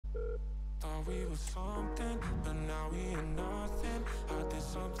Thought we were something, but now we ain't nothing. I did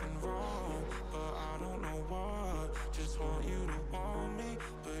something wrong, but I don't know what. Just want you to want me,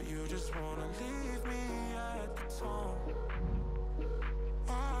 but you just wanna leave me at the tone.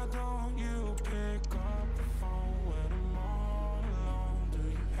 Why don't you pick up the phone when I'm all alone? Do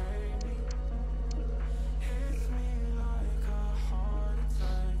you hate me? Hits me like a heart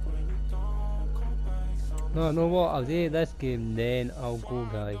attack when you don't come back. No, no more of this. That's game. Then I'll go,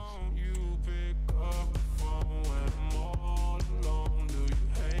 guys.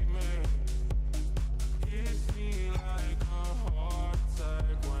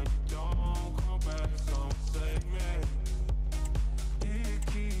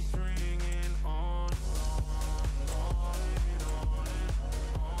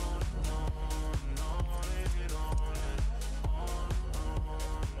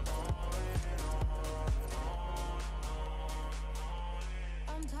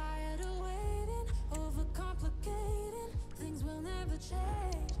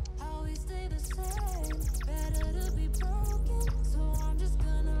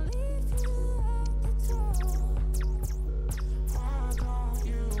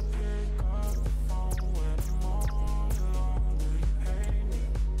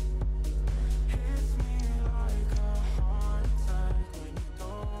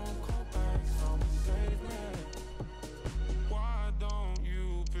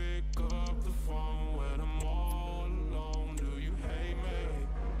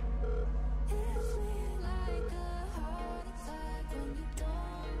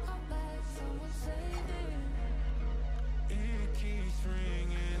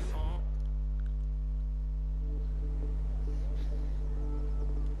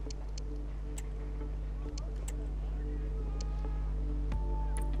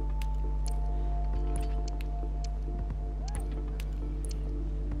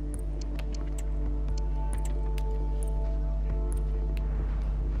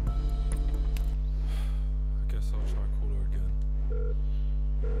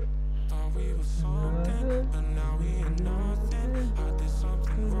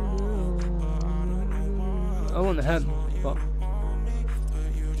 I want him, but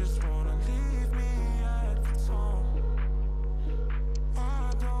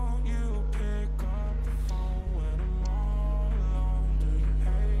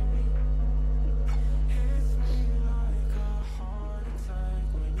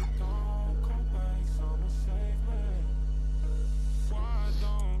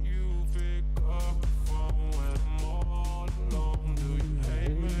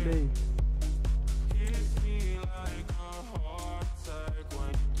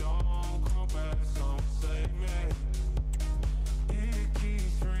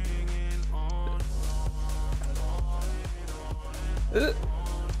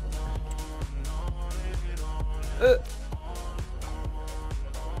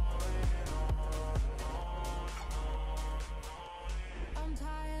I'm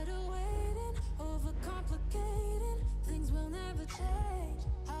tired of waiting, overcomplicating. Things will never change.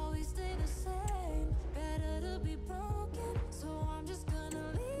 Always stay the same. Better to be broken, so I'm just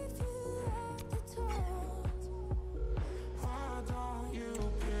gonna leave you at the door. Why don't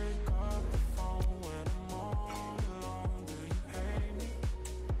you pick up the phone when I'm all alone? Do you hate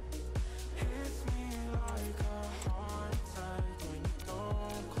me? Hits me like a heart attack when you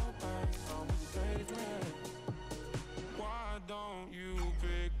don't call back. Someone save me. Why don't you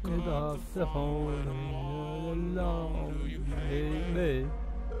pick up the phone when I'm all alone? Do you hate me?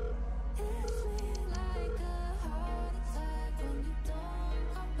 Hits me like a heart attack when you don't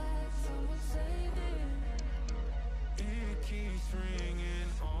call back. Someone save me. It keeps ringing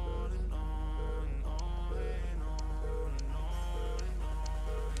on and on and on and on and on and on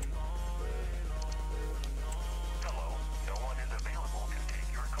and on and on. Hello, no one is available to take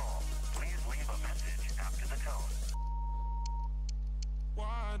your call. Please leave a message after the tone.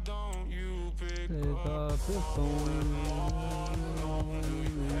 Why don't you pick pick up the phone.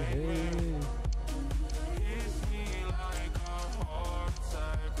 Hits me like a heart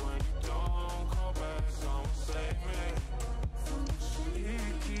attack when you don't call back. Someone save me.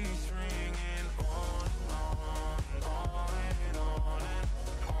 It keeps ringing on and on and on and on and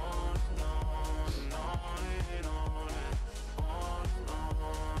on and on and on and on and on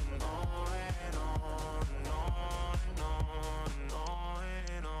and on and on and on and on and on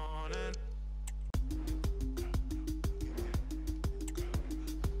and on and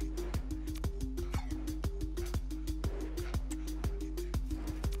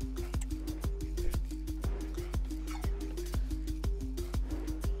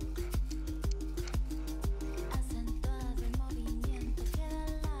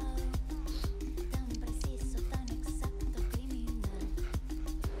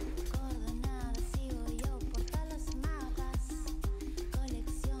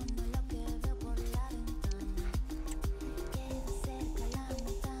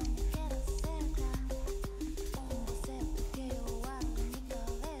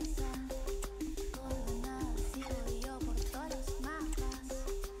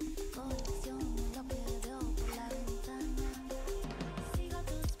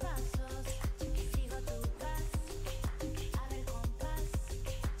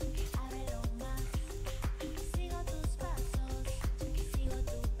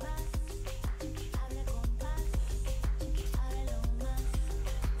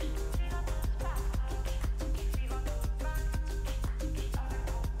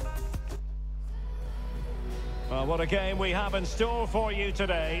Well, what a game we have in store for you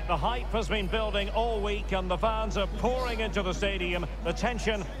today. The hype has been building all week and the fans are pouring into the stadium. The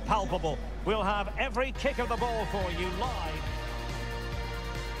tension palpable. We'll have every kick of the ball for you live.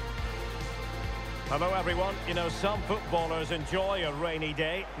 Hello everyone. You know, some footballers enjoy a rainy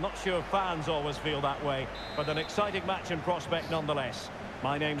day. Not sure fans always feel that way, but an exciting match in prospect nonetheless.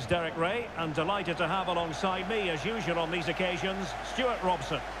 My name's Derek Ray, and delighted to have alongside me, as usual on these occasions, Stuart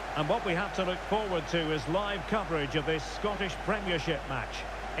Robson. And what we have to look forward to is live coverage of this Scottish Premiership match.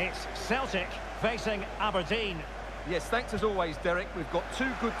 It's Celtic facing Aberdeen. Yes, thanks as always, Derek. We've got two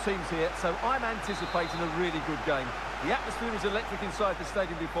good teams here, so I'm anticipating a really good game. The atmosphere is electric inside the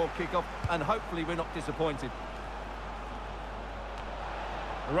stadium before kick-off, and hopefully we're not disappointed.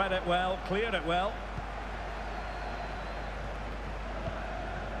 Read it well, cleared it well.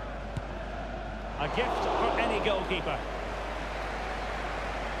 A gift for any goalkeeper.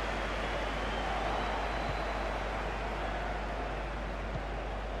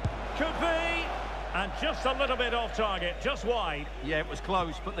 Could be, and just a little bit off target, just wide. Yeah, it was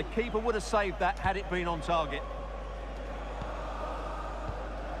close, but the keeper would have saved that had it been on target.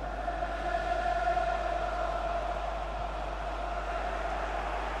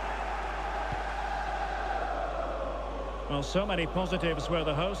 Well, so many positives where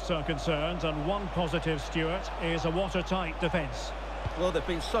the hosts are concerned, and one positive, Stuart, is a watertight defence. Well, they've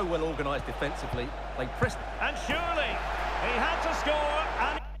been so well organised defensively. They pressed... And surely, he had to score,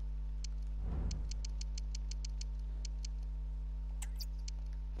 and...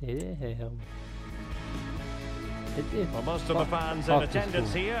 Well, most of the fans in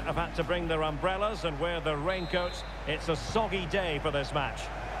attendance here have had to bring their umbrellas and wear their raincoats. It's a soggy day for this match.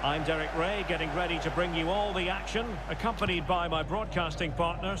 I'm Derek Ray, getting ready to bring you all the action, accompanied by my broadcasting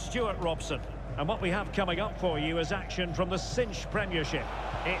partner, Stuart Robson. And what we have coming up for you is action from the Cinch Premiership.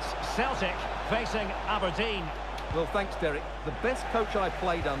 It's Celtic facing Aberdeen. Well, thanks, Derek. The best coach I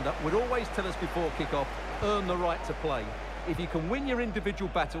played under would always tell us before kick-off, earn the right to play. If you can win your individual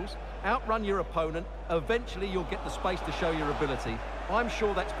battles, outrun your opponent, eventually you'll get the space to show your ability. I'm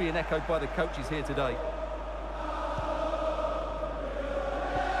sure that's being echoed by the coaches here today.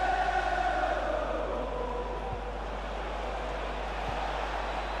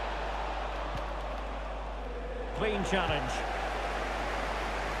 Clean challenge.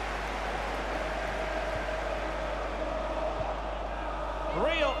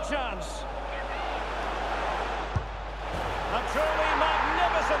 Real chance. A truly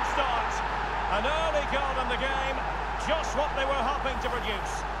magnificent start. An early goal in the game. Just what they were hoping to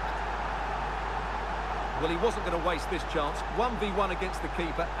produce. Well, he wasn't going to waste this chance. 1v1 against the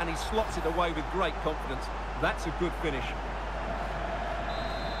keeper, and he slots it away with great confidence. That's a good finish.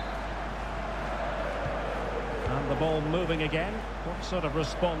 And the ball moving again. What sort of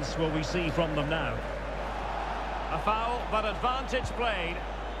response will we see from them now? A foul, but advantage played.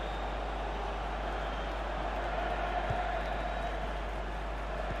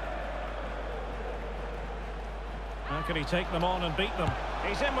 How can he take them on and beat them?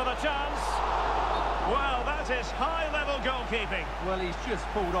 He's in with a chance. Well, that is high-level goalkeeping. Well, he's just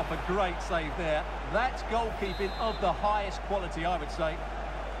pulled off a great save there. That's goalkeeping of the highest quality, I would say.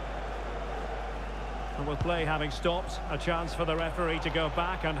 And with play having stopped, a chance for the referee to go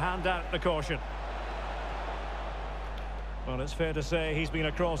back and hand out the caution. Well, it's fair to say he's been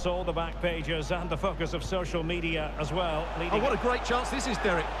across all the back pages and the focus of social media as well. Oh, what a great chance this is,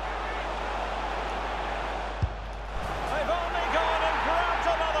 Derek. They've only gone and grabbed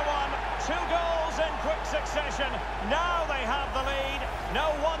another one. 2 goals in quick succession. Now they have the lead.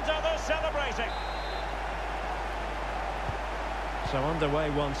 No wonder they're celebrating. So underway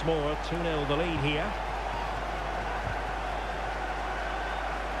once more, 2-0 the lead here.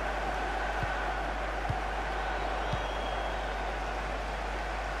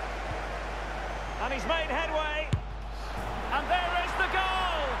 And he's made headway. And there is the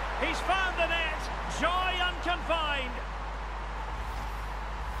goal. He's found the net. Joy unconfined.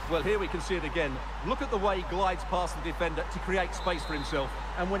 Well, here we can see it again. Look at the way he glides past the defender to create space for himself.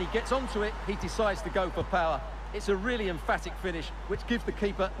 And when he gets onto it, he decides to go for power. It's a really emphatic finish, which gives the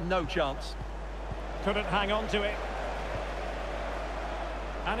keeper no chance. Couldn't hang on to it.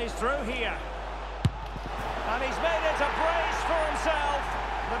 And he's through here. And he's made it a brace for himself.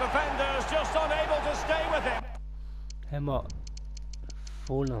 The defender's just unable to stay with him. Hemma.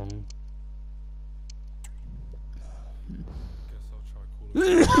 Forlong.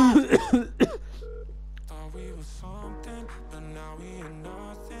 Thought we were something, but now we are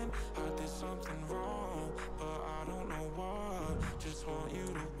nothing. I did something wrong, but I don't know what. Just want you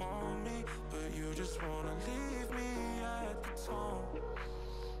to want me, but you just wanna leave me at the tone.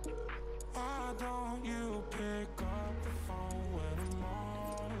 Why don't you pick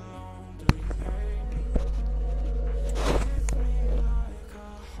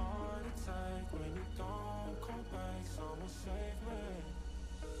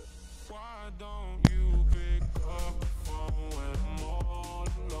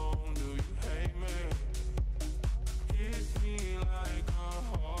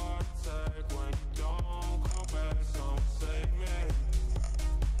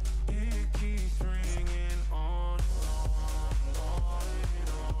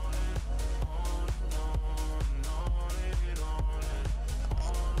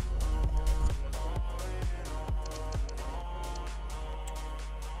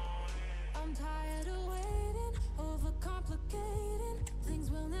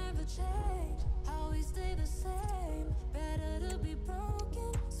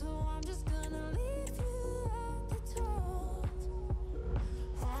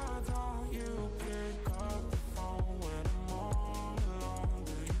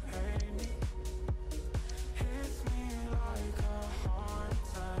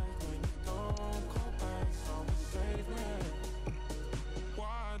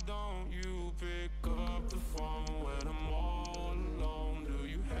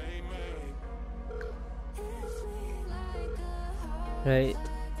Right,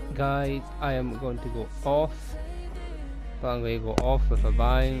 guys, I am going to go off, but I'm going to go off with a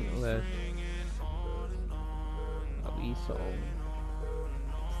bang with a wee song.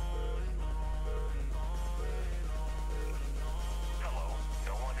 Hello,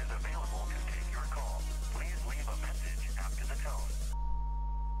 no one is available to take your call. Please leave a message after the tone.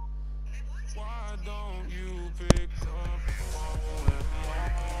 Why don't you pick up the phone?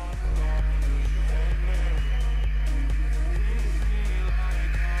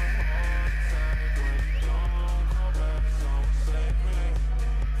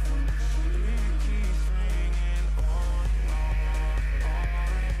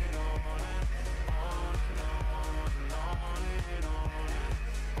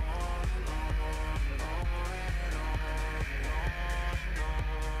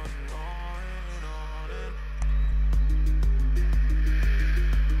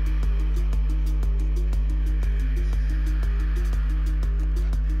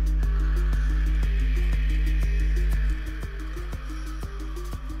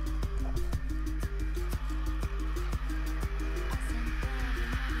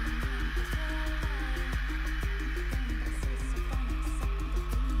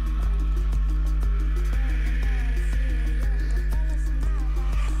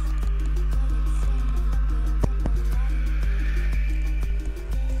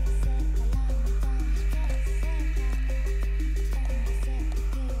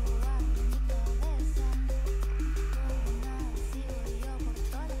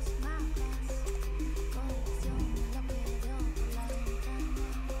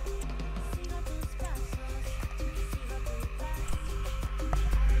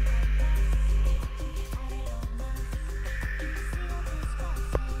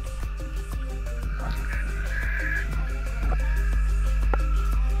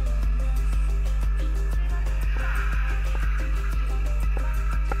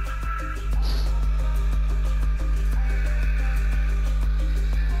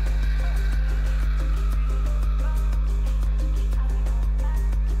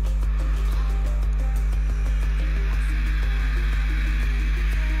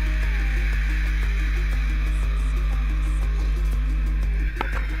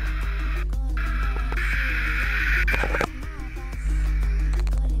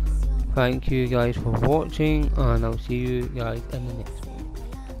 Thank you guys for watching, and I'll see you guys in the next one.